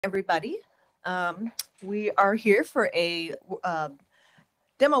everybody. We are here for a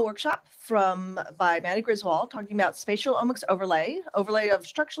demo workshop by Maddy Griswold talking about overlay of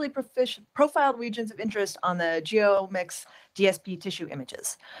structurally profiled regions of interest on the GeoMx DSP tissue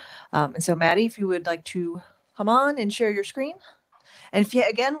images. And so Maddy, if you would like to come on and share your screen. And if you,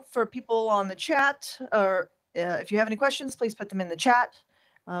 again, for people on the chat, or if you have any questions, please put them in the chat.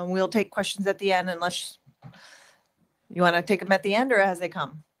 We'll take questions at the end unless you want to take them at the end or as they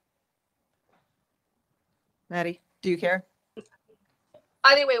come. Maddy, do you care?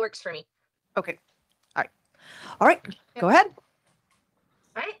 Either way works for me. Okay. All right. All right. Go ahead.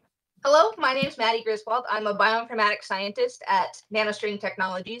 All right. Hello, my name is Maddy Griswold. I'm a bioinformatics scientist at NanoString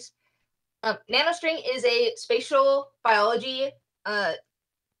Technologies. NanoString is a spatial biology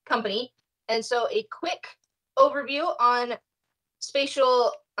company. And so a quick overview on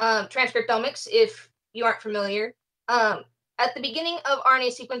spatial transcriptomics, if you aren't familiar. At the beginning of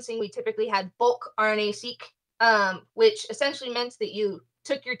RNA sequencing, we typically had bulk RNA-seq, which essentially meant that you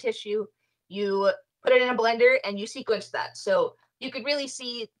took your tissue, you put it in a blender, and you sequenced that. So you could really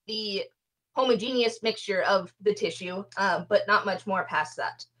see the homogeneous mixture of the tissue, but not much more past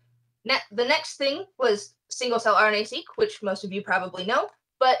that. The next thing was single-cell RNA-seq, which most of you probably know.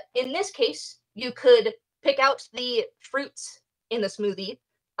 But in this case, you could pick out the fruits in the smoothie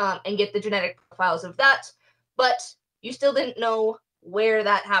and get the genetic profiles of that, but you still didn't know where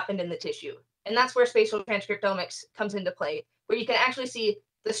that happened in the tissue. And that's where spatial transcriptomics comes into play, where you can actually see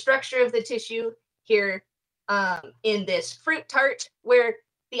the structure of the tissue here in this fruit tart, where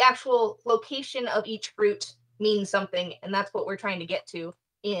the actual location of each fruit means something, and that's what we're trying to get to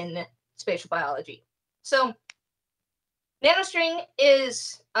in spatial biology. So NanoString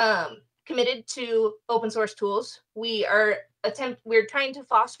is committed to open source tools. We're trying to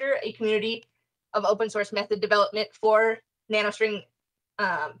foster a community of open source method development for NanoString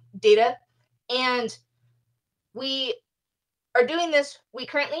data. And we are doing this. We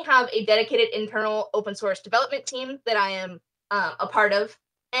currently have a dedicated internal open source development team that I am a part of.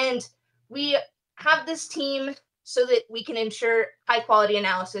 And we have this team so that we can ensure high quality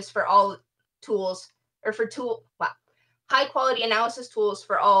analysis for all tools, or for high quality analysis tools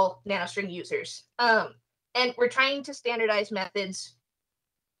for all NanoString users. And we're trying to standardize methods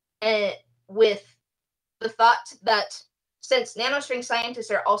with the thought that since NanoString scientists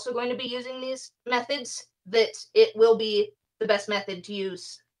are also going to be using these methods, that it will be the best method to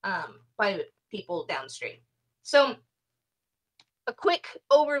use by people downstream. So a quick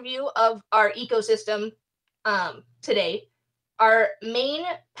overview of our ecosystem today. Our main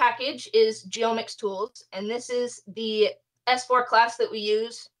package is GeoMx tools, and this is the S4 class that we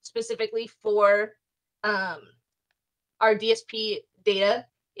use specifically for our DSP data.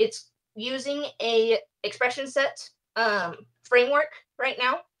 It's using a expression set framework right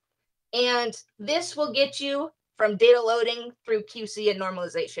now, and this will get you from data loading through QC and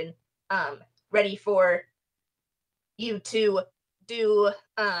normalization, ready for you to do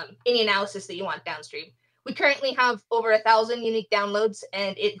any analysis that you want downstream. We currently have over 1,000 unique downloads,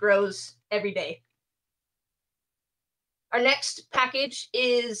 and it grows every day. Our next package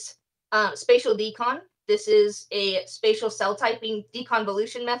is Spatial Decon. This is a spatial cell typing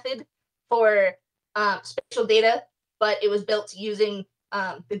deconvolution method for spatial data, but it was built using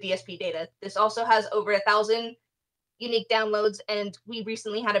the DSP data. This also has over 1,000 unique downloads, and we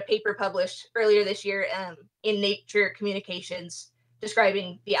recently had a paper published earlier this year in Nature Communications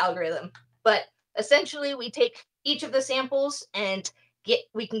describing the algorithm. But essentially, we take each of the samples and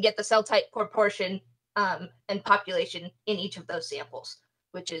we can get the cell type proportion and population in each of those samples,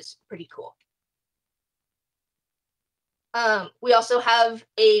 which is pretty cool. We also have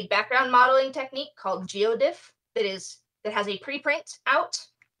a background modeling technique called GeoDiff that has a preprint out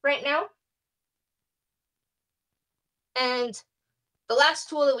right now. And the last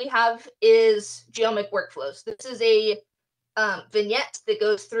tool that we have is GeoMx Workflows. This is a vignette that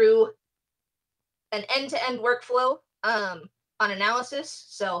goes through an end-to-end workflow on analysis.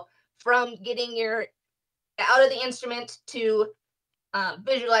 So from getting your out of the instrument to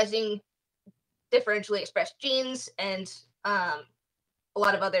visualizing differentially expressed genes and a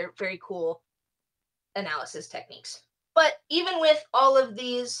lot of other very cool analysis techniques. But even with all of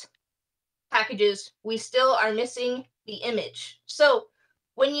these packages, we still are missing the image. So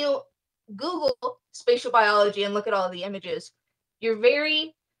when you Google spatial biology and look at all of the images, you're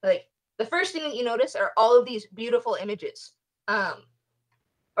very, the first thing that you notice are all of these beautiful images.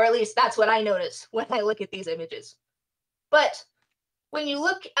 Or at least that's what I notice when I look at these images. But when you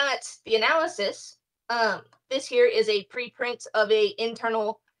look at the analysis, this here is a preprint of an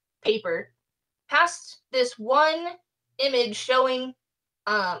internal paper. Past this one image showing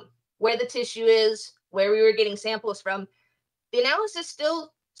where the tissue is, where we were getting samples from, the analysis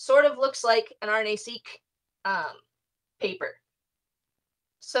still sort of looks like an RNA-seq paper.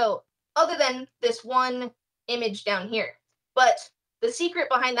 So other than this one image down here, but the secret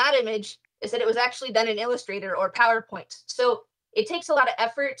behind that image is that it was actually done in Illustrator or PowerPoint. So it takes a lot of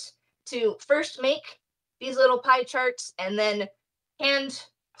effort to first make these little pie charts and then hand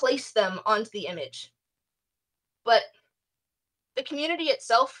place them onto the image. But the community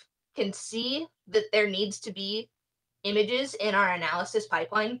itself can see that there needs to be images in our analysis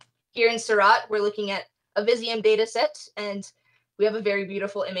pipeline. Here in Seurat, we're looking at a Visium data set, and we have a very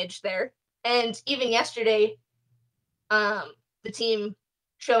beautiful image there. And even yesterday, the team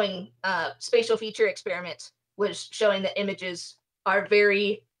showing spatial feature experiment was showing that images are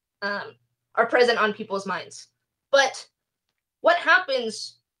very are present on people's minds. But what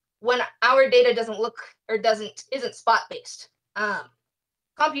happens when our data doesn't look or isn't spot based?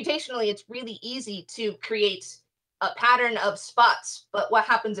 Computationally, it's really easy to create a pattern of spots, but what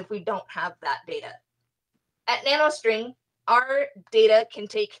happens if we don't have that data? At NanoString, our data can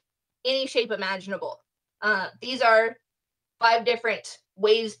take any shape imaginable. These are 5 different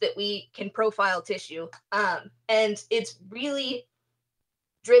ways that we can profile tissue, and it's really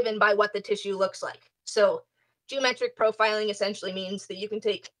driven by what the tissue looks like. So geometric profiling essentially means that you can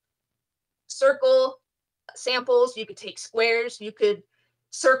take circle samples, you could take squares, you could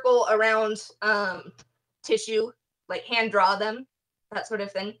circle around tissue, like hand draw them, that sort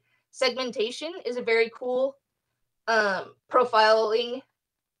of thing. Segmentation is a very cool profiling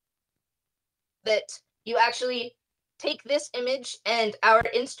that you actually take this image and our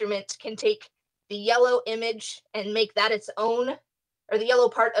instrument can take the yellow image and make that its own, or the yellow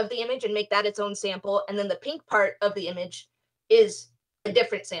part of the image and make that its own sample. And then the pink part of the image is a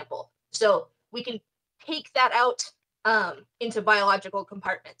different sample. So we can take that out into biological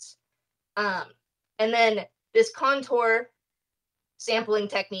compartments. And then this contour sampling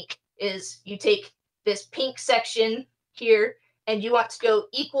technique is you take this pink section here and you want to go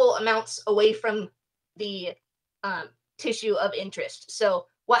equal amounts away from the tissue of interest. So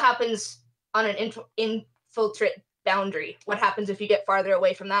what happens on an infiltrate boundary? What happens if you get farther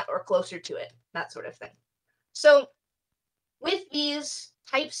away from that or closer to it? That sort of thing. So with these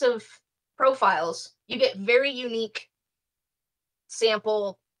types of profiles, you get very unique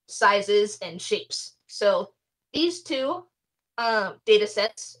sample sizes and shapes. So these 2 data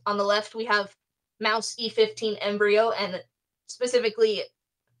sets, on the left, we have mouse E15 embryo and specifically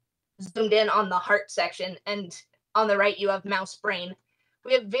zoomed in on the heart section. And on the right, you have mouse brain.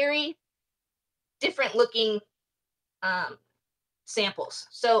 We have very different looking samples.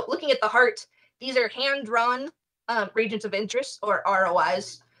 So looking at the heart, these are hand-drawn regions of interest, or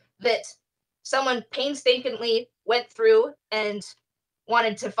ROIs, that someone painstakingly went through and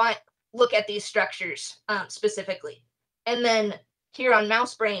wanted to look at these structures specifically. And then here on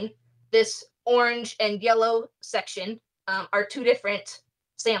mouse brain, this orange and yellow section are 2 different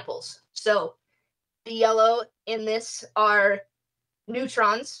samples. So the yellow in this are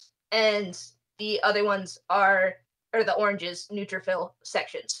neutrons, and the other ones are, or the oranges, neutrophil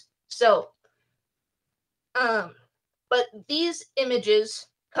sections. So, but these images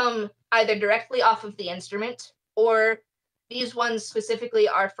come either directly off of the instrument, or these ones specifically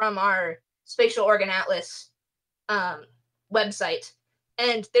are from our Spatial Organ Atlas website.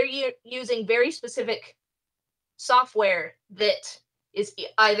 And they're using very specific software that is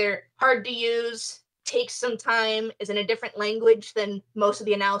either hard to use, takes some time, is in a different language than most of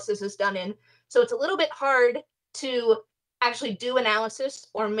the analysis is done in. So it's a little bit hard to actually do analysis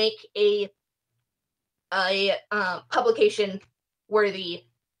or make a publication worthy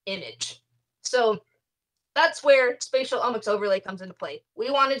image. So that's where SpatialOmicsOverlay comes into play. We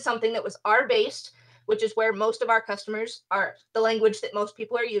wanted something that was R-based, which is where most of our customers are, the language that most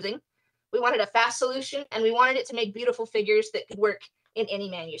people are using. We wanted a fast solution, and we wanted it to make beautiful figures that could work in any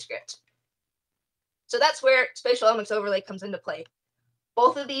manuscript. So that's where SpatialOmicsOverlay comes into play.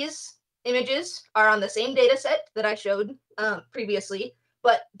 Both of these images are on the same data set that I showed previously,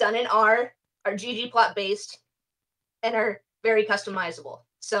 but done in R, are ggplot based, and are very customizable.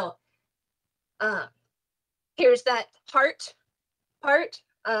 So here's that heart part,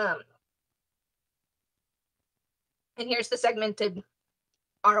 and here's the segmented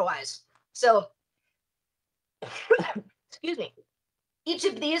ROIs. So, excuse me, each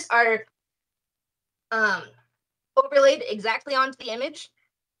of these are overlaid exactly onto the image,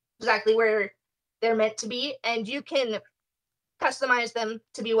 exactly where they're meant to be, and you can customize them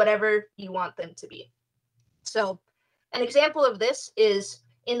to be whatever you want them to be. So an example of this is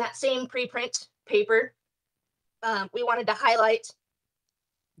in that same preprint paper, we wanted to highlight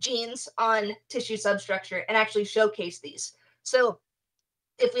genes on tissue substructure and actually showcase these. So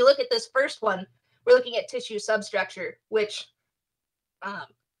if we look at this first one, we're looking at tissue substructure, which are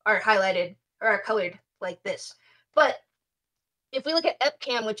highlighted or are colored like this. But if we look at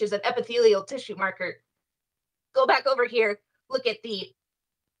EpCAM, which is an epithelial tissue marker, go back over here, look at the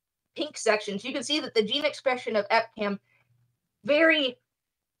pink sections, you can see that the gene expression of EpCAM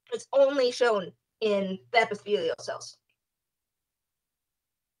is only shown in the epithelial cells.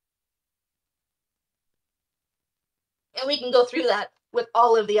 And we can go through that with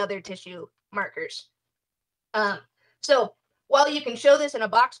all of the other tissue markers. So while you can show this in a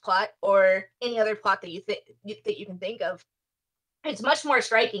box plot or any other plot that you can think of, it's much more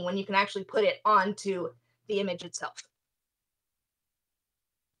striking when you can actually put it onto the image itself.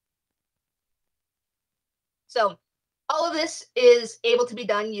 So all of this is able to be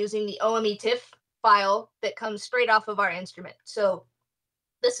done using the OME-TIFF file that comes straight off of our instrument. So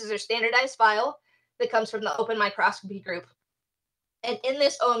this is our standardized file that comes from the Open Microscopy group. And in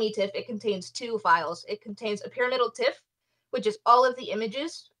this OME-TIFF, it contains two files. It contains a pyramidal TIFF, which is all of the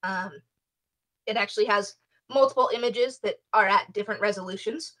images. It actually has multiple images that are at different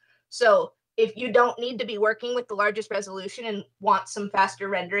resolutions. So if you don't need to be working with the largest resolution and want some faster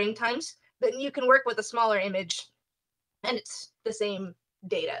rendering times, then you can work with a smaller image and it's the same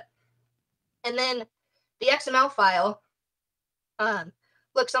data. And then the XML file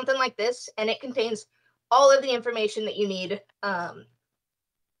looks something like this, and it contains all of the information that you need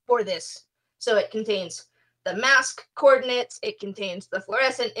for this. So it contains the mask coordinates, it contains the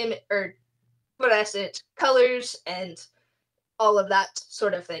fluorescent colors, and all of that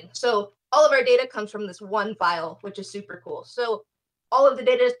sort of thing. So all of our data comes from this one file, which is super cool. So all of the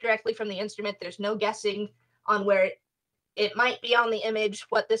data is directly from the instrument. There's no guessing on where it might be on the image,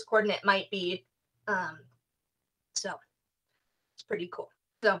 what this coordinate might be. So it's pretty cool.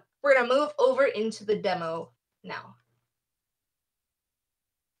 So we're going to move over into the demo now.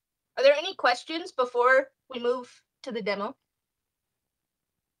 Are there any questions before we move to the demo?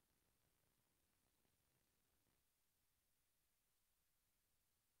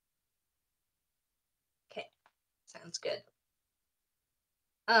 Okay, sounds good.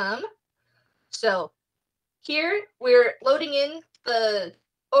 So here we're loading in the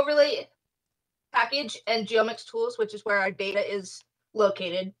overlay package and GeoMx tools, which is where our data is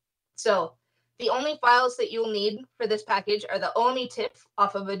located. So the only files that you'll need for this package are the OME-TIFF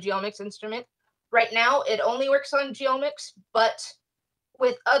off of a GeoMx instrument. Right now, it only works on GeoMx, but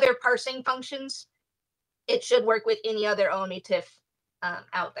with other parsing functions, it should work with any other OME-TIFF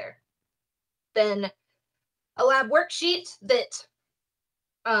out there. Then a lab worksheet that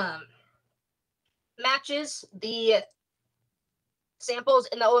matches the samples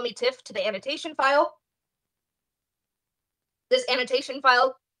in the OME-TIFF to the annotation file. This annotation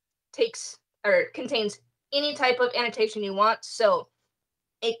file contains any type of annotation you want. So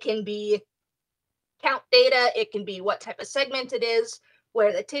it can be count data, it can be what type of segment it is,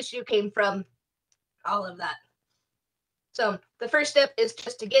 where the tissue came from, all of that. So the first step is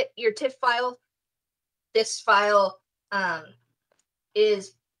just to get your TIFF file. This file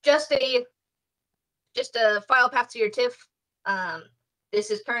is just a file path to your TIFF.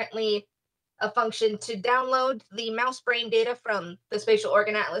 This is currently a function to download the mouse brain data from the Spatial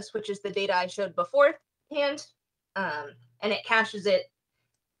Organ Atlas, which is the data I showed beforehand, and it caches it,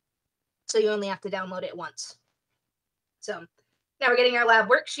 so you only have to download it once. So now we're getting our lab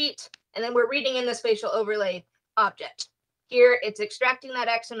worksheet, and then we're reading in the spatial overlay object. Here, it's extracting that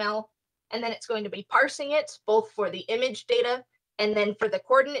XML, and then it's going to be parsing it, both for the image data and then for the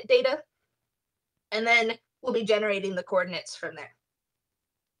coordinate data, and then we'll be generating the coordinates from there.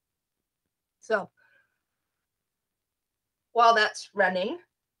 So while that's running,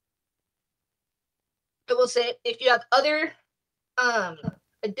 it will say if you have other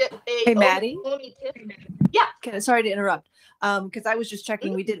Hey, Maddy? Yeah. Sorry to interrupt. Because I was just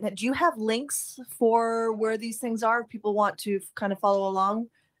checking, we didn't. Do you have links for where these things are? People want to kind of follow along.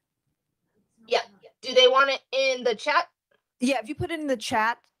 Yeah. Do they want it in the chat? Yeah, if you put it in the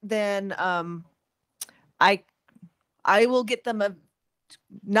chat, then I will get them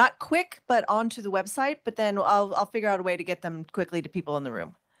not quick, but onto the website. But then I'll figure out a way to get them quickly to people in the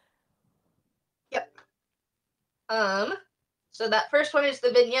room. Yep. So that first one is the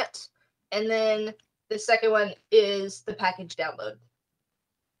vignette, and then the second one is the package download.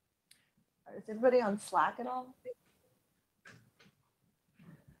 Is everybody on Slack at all?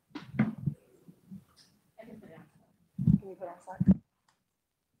 Can you put it on Slack?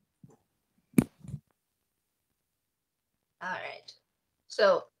 All right.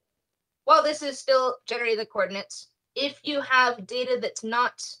 So while this is still generating the coordinates, if you have data that's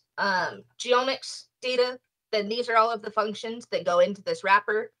not GeoMx data, then these are all of the functions that go into this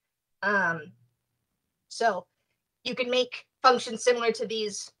wrapper. So you can make functions similar to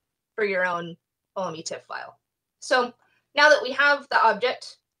these for your own OME-TIFF file. So now that we have the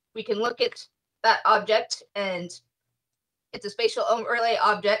object, we can look at that object, and it's a spatial overlay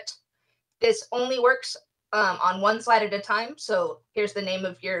object. This only works on one slide at a time. So here's the name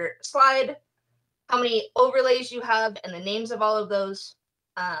of your slide, how many overlays you have, and the names of all of those.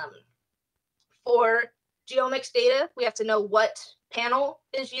 For GeoMx data, we have to know what panel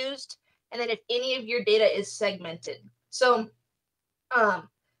is used, and then if any of your data is segmented. So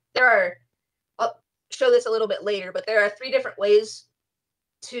there are, I'll show this a little bit later, but there are 3 different ways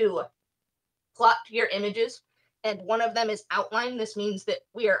to plot your images, and one of them is outline. This means that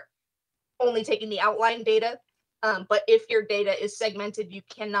we are only taking the outline data, but if your data is segmented, you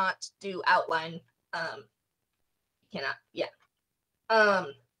cannot do outline.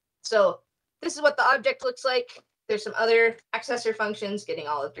 So this is what the object looks like. There's some other accessor functions, getting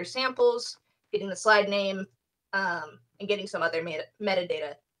all of your samples, getting the slide name, and getting some other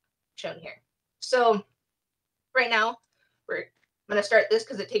metadata shown here. So right now, I'm going to start this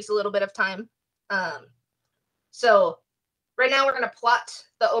because it takes a little bit of time. So right now we're going to plot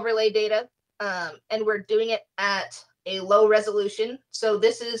the overlay data, and we're doing it at a low resolution. So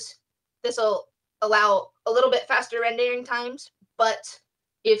this will allow a little bit faster rendering times, but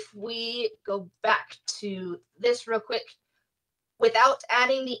if we go back to this real quick, without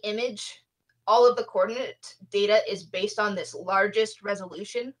adding the image, all of the coordinate data is based on this largest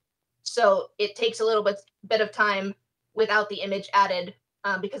resolution. So it takes a little bit of time without the image added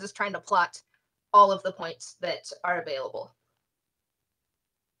because it's trying to plot all of the points that are available.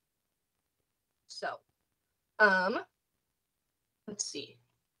 So let's see.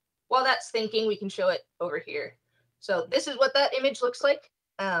 While that's thinking, we can show it over here. So this is what that image looks like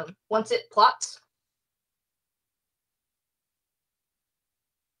once it plots.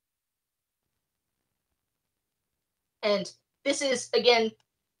 And this is, again,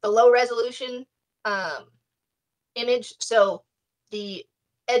 the low resolution image. So the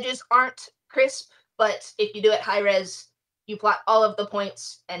edges aren't crisp, but if you do it high res, you plot all of the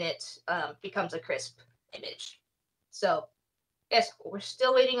points and it becomes a crisp image. So yes, we're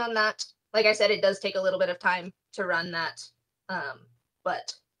still waiting on that. Like I said, it does take a little bit of time to run that,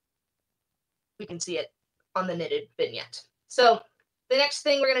 but we can see it on the knitted vignette. So the next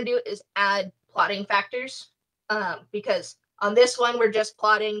thing we're going to do is add plotting factors, because on this one, we're just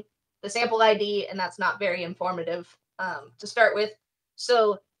plotting the sample ID, and that's not very informative to start with.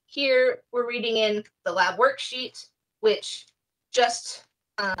 So here we're reading in the lab worksheet, which just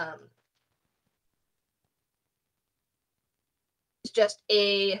is just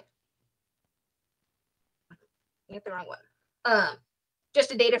a, I get the wrong one,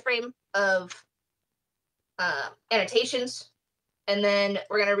 just a data frame of annotations. And then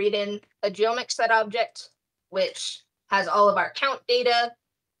we're going to read in a GeoMx set object, which has all of our count data.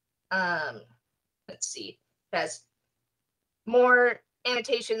 Let's see, it has more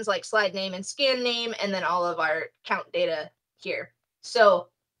annotations like slide name and scan name, and then all of our count data here. So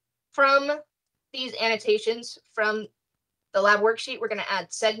from these annotations from the lab worksheet, we're going to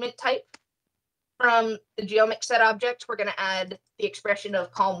add segment type. From the GeoMx set object, we're going to add the expression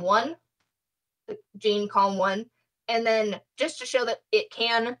of column1, the gene column1. And then just to show that it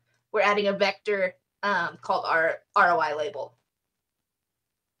can, we're adding a vector called our ROI label.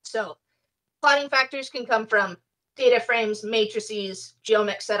 So plotting factors can come from data frames, matrices,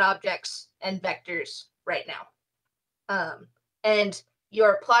 GeoMx set objects, and vectors right now. And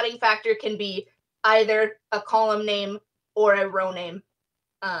your plotting factor can be either a column name or a row name,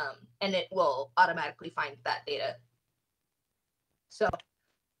 and it will automatically find that data. So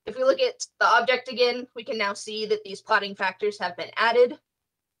if we look at the object again, we can now see that these plotting factors have been added.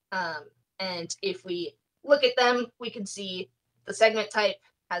 And if we look at them, we can see the segment type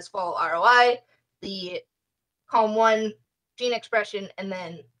has full ROI, the column1 gene expression, and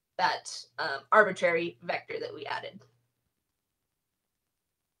then that arbitrary vector that we added.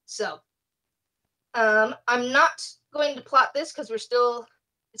 So I'm not going to plot this because it's still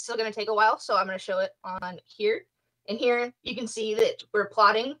going to take a while. So I'm going to show it on here. And here you can see that we're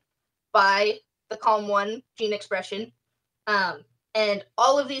plotting by the column1 gene expression. And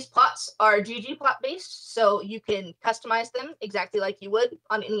all of these plots are ggplot based, so you can customize them exactly like you would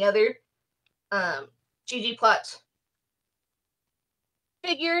on any other ggplot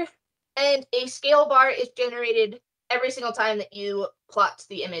figure. And a scale bar is generated every single time that you plot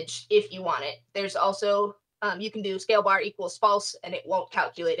the image if you want it. There's also, you can do scale bar equals false and it won't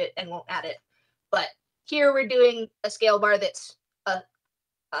calculate it and won't add it. But here we're doing a scale bar that's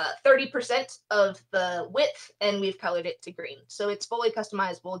 30% of the width, and we've colored it to green. So it's fully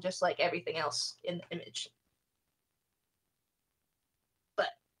customizable, just like everything else in the image. But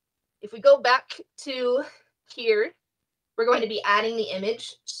if we go back to here, we're going to be adding the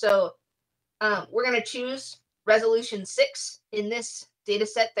image. So we're going to choose resolution 6. In this data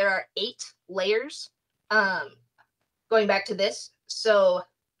set, there are 8 layers. Going back to this, so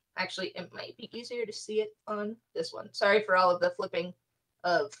actually it might be easier to see it on this one. Sorry for all of the flipping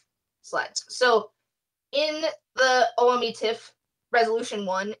of slides. So in the OME-TIFF, resolution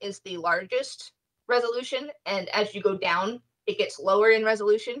 1 is the largest resolution, and as you go down, it gets lower in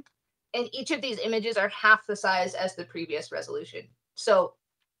resolution. And each of these images are half the size as the previous resolution. So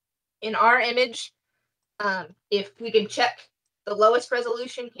in our image, if we can check the lowest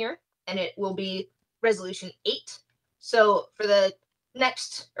resolution here, and it will be resolution 8. So for the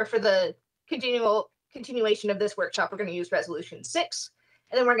next, or for the continuation of this workshop, we're going to use resolution 6.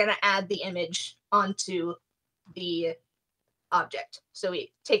 And then we're going to add the image onto the object. So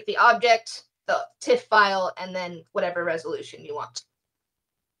we take the object, the TIFF file, and then whatever resolution you want.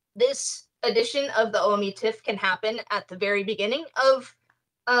 This addition of the OME-TIFF can happen at the very beginning of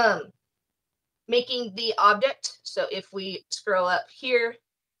making the object. So if we scroll up here,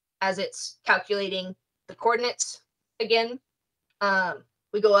 as it's calculating the coordinates again,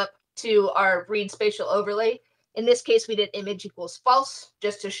 we go up to our read spatial overlay. In this case, we did image equals false,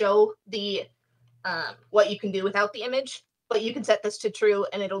 just to show the what you can do without the image. But you can set this to true,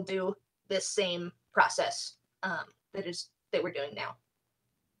 and it'll do this same process that we're doing now.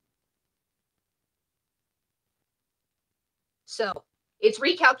 So it's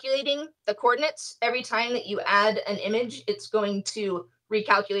recalculating the coordinates every time that you add an image. It's going to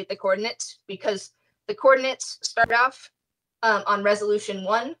recalculate the coordinates because the coordinates start off on resolution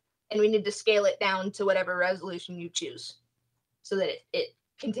 1, and we need to scale it down to whatever resolution you choose so that it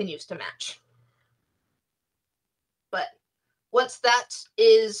continues to match. But once that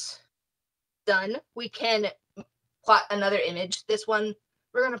is done, we can plot another image. This one,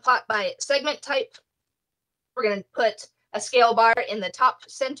 we're going to plot by segment type. We're going to put a scale bar in the top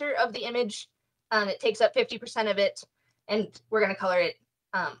center of the image. It takes up 50% of it, and we're going to color it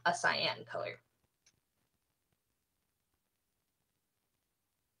a cyan color.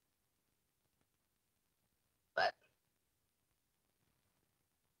 But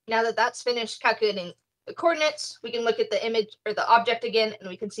now that that's finished calculating the coordinates, we can look at the image or the object again, and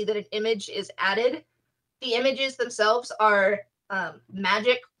we can see that an image is added. The images themselves are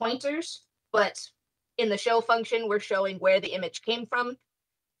magic pointers, but in the show function, we're showing where the image came from.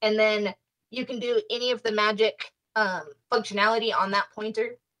 And then you can do any of the magic functionality on that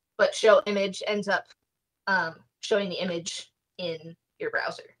pointer, but show image ends up showing the image in your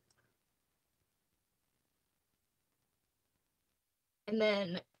browser. And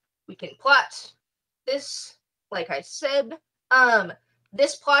then we can plot this, like I said.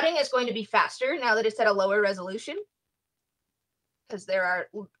 This plotting is going to be faster now that it's at a lower resolution because there are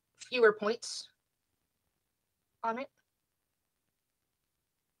fewer points on it.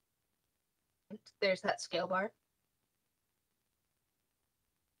 And there's that scale bar.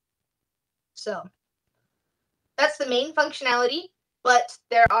 So that's the main functionality, but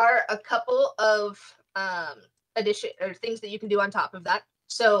there are a couple of addition or things that you can do on top of that.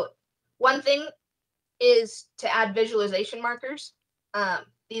 So one thing is to add visualization markers.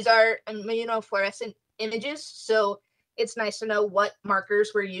 These are immunofluorescent images, so it's nice to know what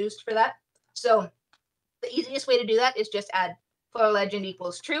markers were used for that. So the easiest way to do that is just add flow legend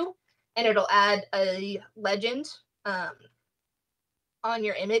equals true, and it'll add a legend on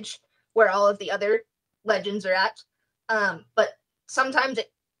your image where all of the other legends are at. But sometimes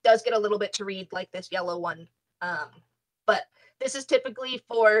it does get a little bit to read, like this yellow one. But this is typically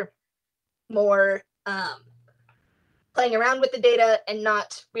for more playing around with the data and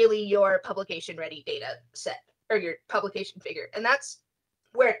not really your publication ready data set or your publication figure. And that's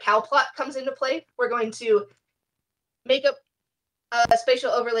where ggplot comes into play. We're going to make up a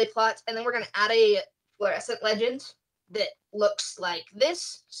spatial overlay plot, and then we're going to add a fluorescent legend that looks like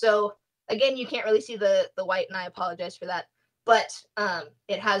this. So again, you can't really see the white, and I apologize for that, but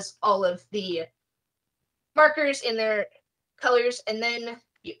it has all of the markers in their colors, and then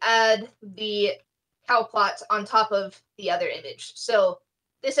you add the ggplot on top of the other image. So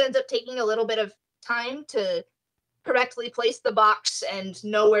this ends up taking a little bit of time to correctly place the box and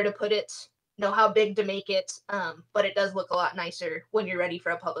know where to put it, know how big to make it, but it does look a lot nicer when you're ready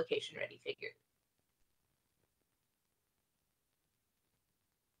for a publication ready figure.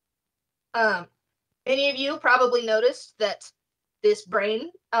 Many of you probably noticed that this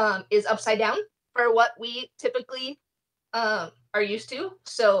brain is upside down. for what we typically are used to.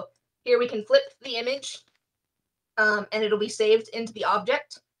 So here we can flip the image and it'll be saved into the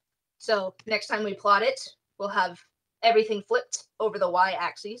object. So next time we plot it, we'll have everything flipped over the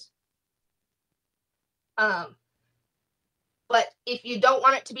y-axis. But if you don't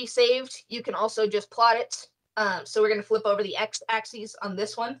want it to be saved, you can also just plot it. So we're going to flip over the x-axis on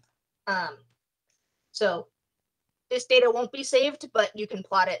this one. So this data won't be saved, but you can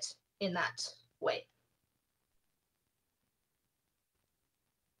plot it in that way.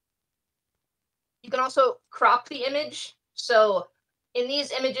 You can also crop the image. So in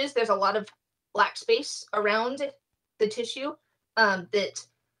these images, there's a lot of black space around the tissue that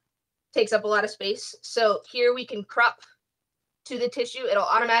takes up a lot of space. So here we can crop to the tissue. It'll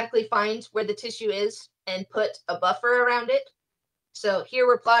automatically find where the tissue is and put a buffer around it. So here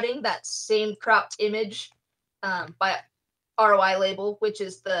we're plotting that same cropped image by ROI label, which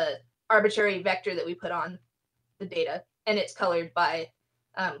is the arbitrary vector that we put on the data, and it's colored by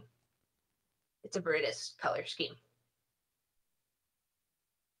it's a Viridis color scheme.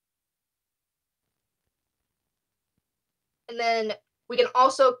 And then we can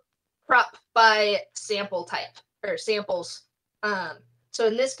also crop by sample type or samples. So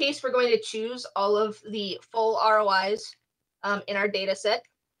in this case, we're going to choose all of the full ROIs in our data set,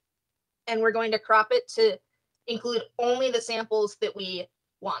 and we're going to crop it to include only the samples that we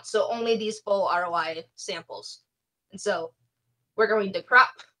want. So only these full ROI samples. And so we're going to crop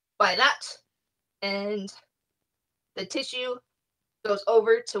by that, and the tissue goes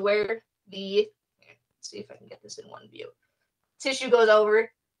over to where the, let's see if I can get this in one view. Tissue goes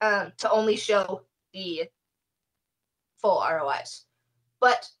over to only show the full ROIs.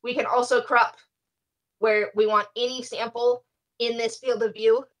 But we can also crop where we want any sample in this field of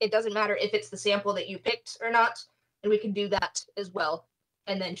view. It doesn't matter if it's the sample that you picked or not, and we can do that as well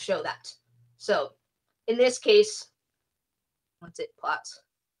and then show that. So in this case, once it plots,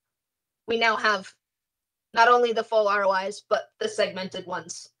 we now have not only the full ROIs, but the segmented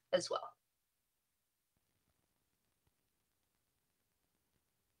ones as well.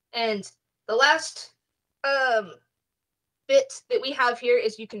 And the last bit that we have here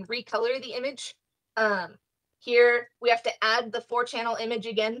is you can recolor the image. Here we have to add the 4-channel image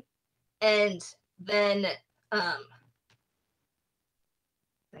again, and then can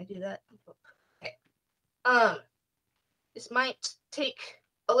I do that? Okay. This might take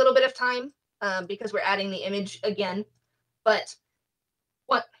a little bit of time because we're adding the image again, but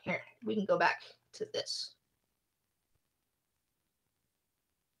what here we can go back to this.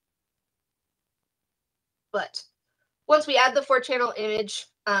 But once we add the 4-channel image,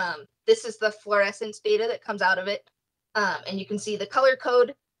 this is the fluorescence data that comes out of it. And you can see the color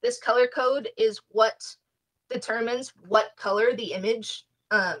code. This color code is what determines what color the image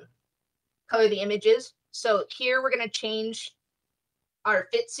is. So here we're going to change our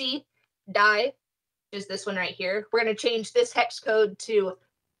FITC dye, which is this one right here. We're going to change this hex code to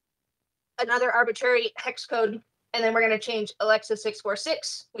another arbitrary hex code. And then we're going to change Alexa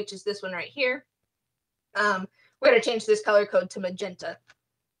 646, which is this one right here. We're going to change this color code to magenta.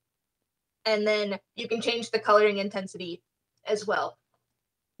 And then you can change the coloring intensity as well.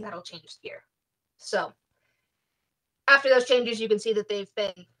 That'll change here. So after those changes, you can see that they've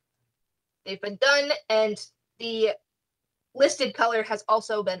been done, and the listed color has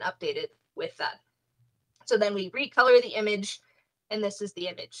also been updated with that. So then we recolor the image, and this is the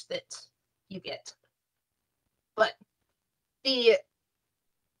image that you get. But the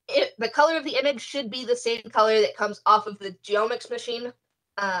color of the image should be the same color that comes off of the GeoMx machine.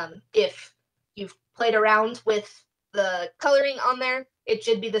 If you've played around with the coloring on there, it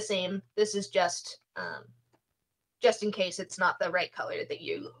should be the same. This is just in case it's not the right color that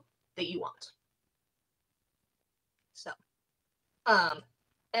you want. So,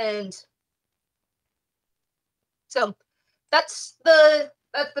 and so that's the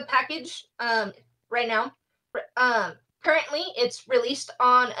package right now. Currently, it's released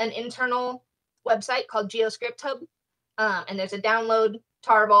on an internal website called GeoScript Hub, and there's a download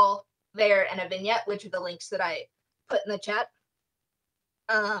tarball there and a vignette, which are the links that I put in the chat.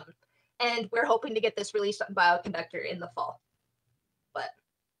 And we're hoping to get this released on BioConductor in the fall. But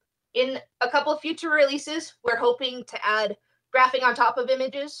in a couple of future releases, we're hoping to add graphing on top of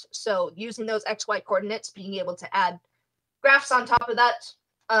images. So using those XY coordinates, being able to add graphs on top of that.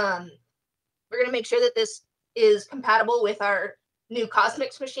 We're going to make sure that this is compatible with our new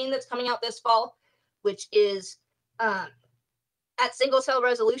CosMx machine that's coming out this fall, which is at single cell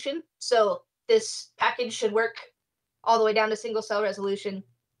resolution. So this package should work all the way down to single cell resolution.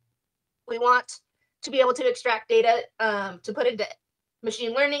 We want to be able to extract data to put into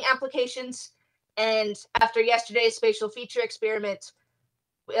machine learning applications And after yesterday's spatial feature experiment,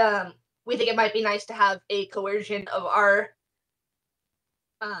 we think it might be nice to have a coercion of our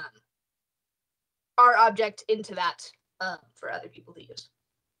object into that for other people to use.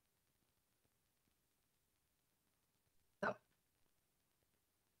 So.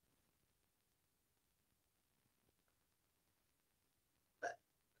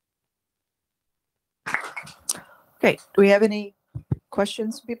 Okay, do we have any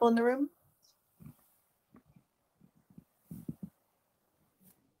questions from people in the room?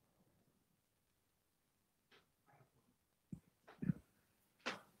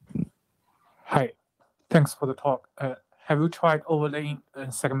 Hi, thanks for the talk. Have you tried overlaying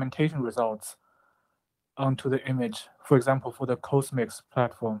segmentation results onto the image, for example, for the CosMx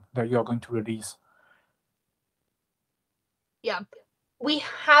platform that you're going to release? Yeah, we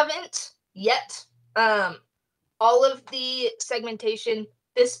haven't yet. All of the segmentation,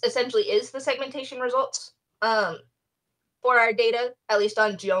 this essentially is the segmentation results for our data, at least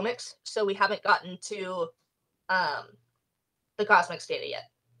on GeoMx. So we haven't gotten to the CosMx data yet.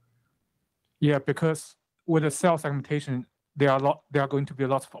 Yeah, because with the cell segmentation, there are going to be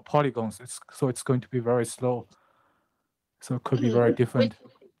lots of polygons, so it's going to be very slow. So it could be very different.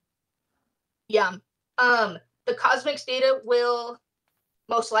 Yeah, the CosMx data will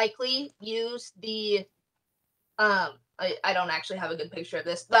most likely use the I don't actually have a good picture of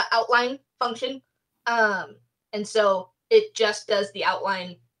this, the outline function. And so it just does the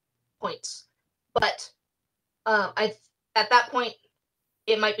outline points. But at that point,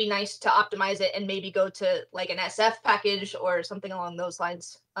 it might be nice to optimize it and maybe go to like an SF package or something along those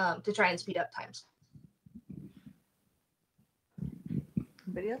lines to try and speed up times.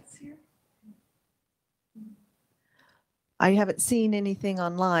 Anybody else here? I haven't seen anything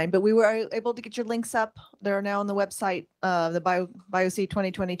online, but we were able to get your links up. They're now on the website, the BioC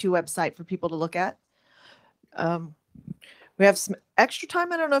 2022 website for people to look at. We have some extra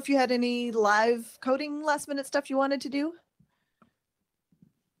time. I don't know if you had any live coding last minute stuff you wanted to do.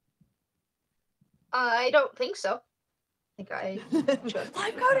 I don't think so. I think I live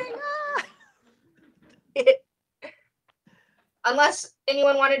coding. Unless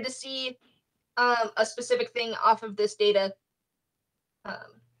anyone wanted to see a specific thing off of this data.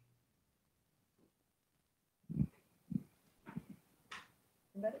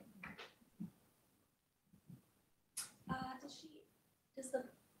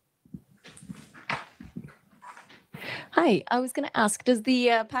 Hi, I was going to ask, does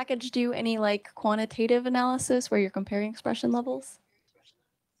the package do any like quantitative analysis where you're comparing expression levels?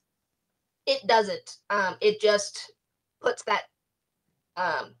 It doesn't. It just puts that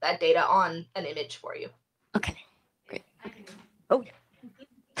that data on an image for you. Okay, great. Oh,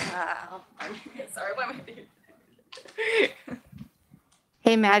 sorry,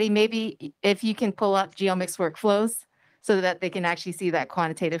 Hey, Maddy, maybe if you can pull up GeoMx workflows so that they can actually see that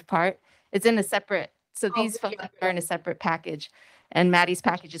quantitative part. It's in a separate, so these functions are in a separate package, and Maddy's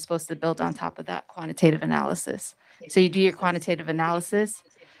package is supposed to build on top of that quantitative analysis. So you do your quantitative analysis.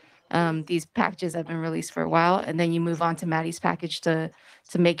 These packages have been released for a while, and then you move on to Maddy's package to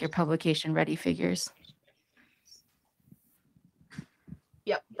make your publication ready figures.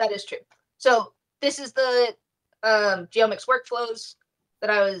 Yep, that is true. So this is the GeoMx workflows that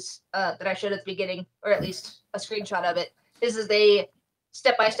I showed at the beginning, or at least a screenshot of it. This is a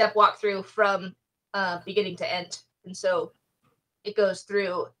step-by-step walkthrough from beginning to end, and so it goes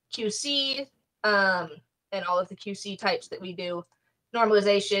through QC and all of the QC types that we do,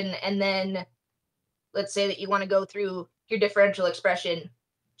 normalization, and then let's say that you want to go through your differential expression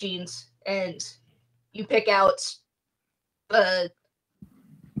genes, and you pick out the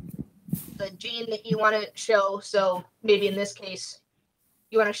gene that you want to show. So maybe in this case,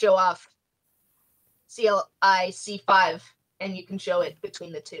 you want to show off CLI-C5, and you can show it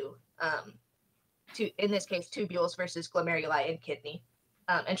between the two. In this case, tubules versus glomeruli and kidney,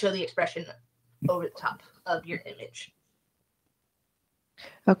 and show the expression over the top of your image.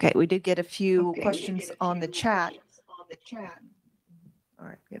 okay. We did get a few questions on the chat. All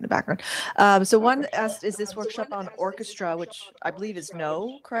right, in the background. So one asked, is this workshop on orchestra, which I believe is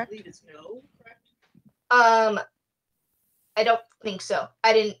no, correct? I don't think so.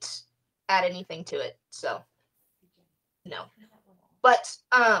 I didn't add anything to it, so no. But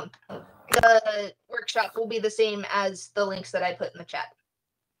the workshop will be the same as the links that I put in the chat.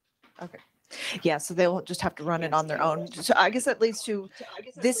 Okay. Yeah, so they'll just have to run it on their own. So I guess that leads to,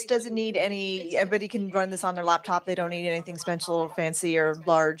 this doesn't need any, everybody can run this on their laptop. They don't need anything special or fancy or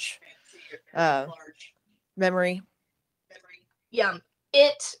large memory. Yeah,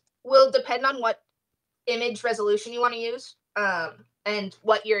 it will depend on what image resolution you want to use. and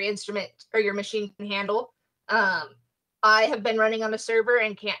what your instrument or your machine can handle. I have been running on a server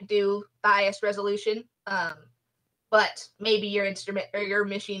and can't do the highest resolution, but maybe your instrument or your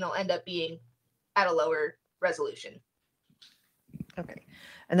machine will end up being at a lower resolution. Okay.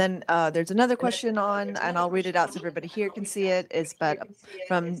 And then there's another question on, and I'll read it out so everybody here can see it, is but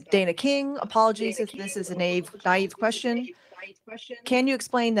from Dana King. Apologies if this is a naive question. Can you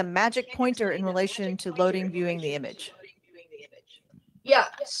explain the magic pointer in relation to loading viewing the image? Yeah,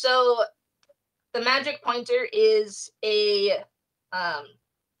 so the magic pointer is a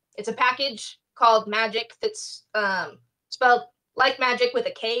it's a package called magic that's spelled like magic with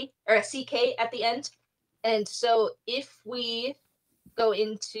a K or a CK at the end. And so if we go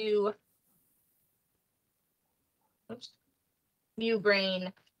into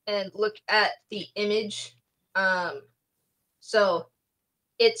ViewBrain and look at the image, so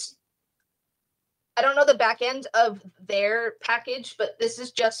it's, I don't know the back end of their package, but this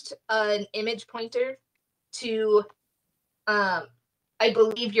is just an image pointer to, I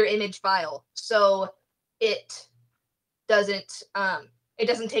believe, your image file. So it doesn't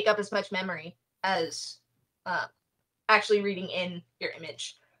take up as much memory as actually reading in your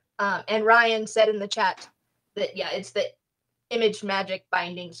image. And Ryan said in the chat that, yeah, it's the image magic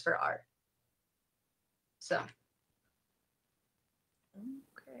bindings for R. So.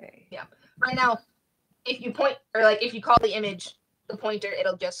 Okay. Yeah. Right now, if you point, or like if you call the image the pointer,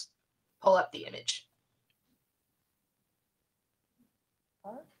 it'll just pull up the image.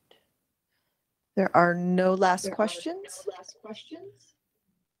 There are no last questions.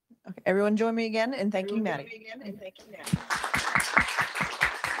 Okay, everyone join me again in thanking Maddy.